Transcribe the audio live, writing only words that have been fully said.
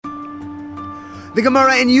The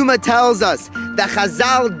Gemara in Yuma tells us that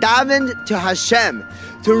Chazal davened to Hashem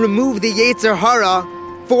to remove the Yetzer Hara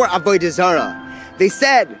for Avodah Zarah. They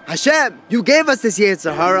said, Hashem, you gave us this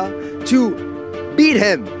Yetzer Hara to beat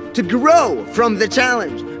him, to grow from the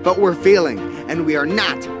challenge, but we're failing, and we are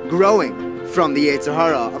not growing from the Yetzer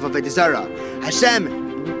Hara of Avodah Zarah.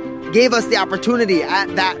 Hashem gave us the opportunity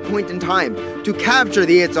at that point in time to capture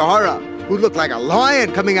the Yetzer Hara, who looked like a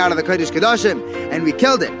lion coming out of the Kodesh Kodashim, and we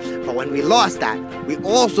killed it. But when we lost that, we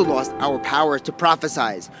also lost our power to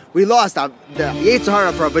prophesize. We lost the Yetzer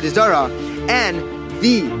Hara for Avodah Zarah and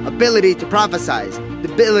the ability to prophesize,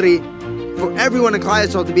 the ability for everyone in Klal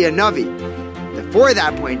Yisrael to be a Navi. Before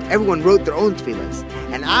that point, everyone wrote their own tefillahs.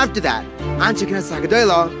 And after that, Anshe Knesset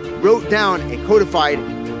HaGedolah wrote down a codified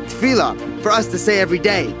tefillah for us to say every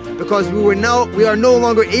day, because we are no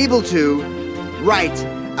longer able to write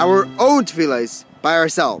our own tefillahs by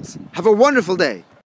ourselves. Have a wonderful day.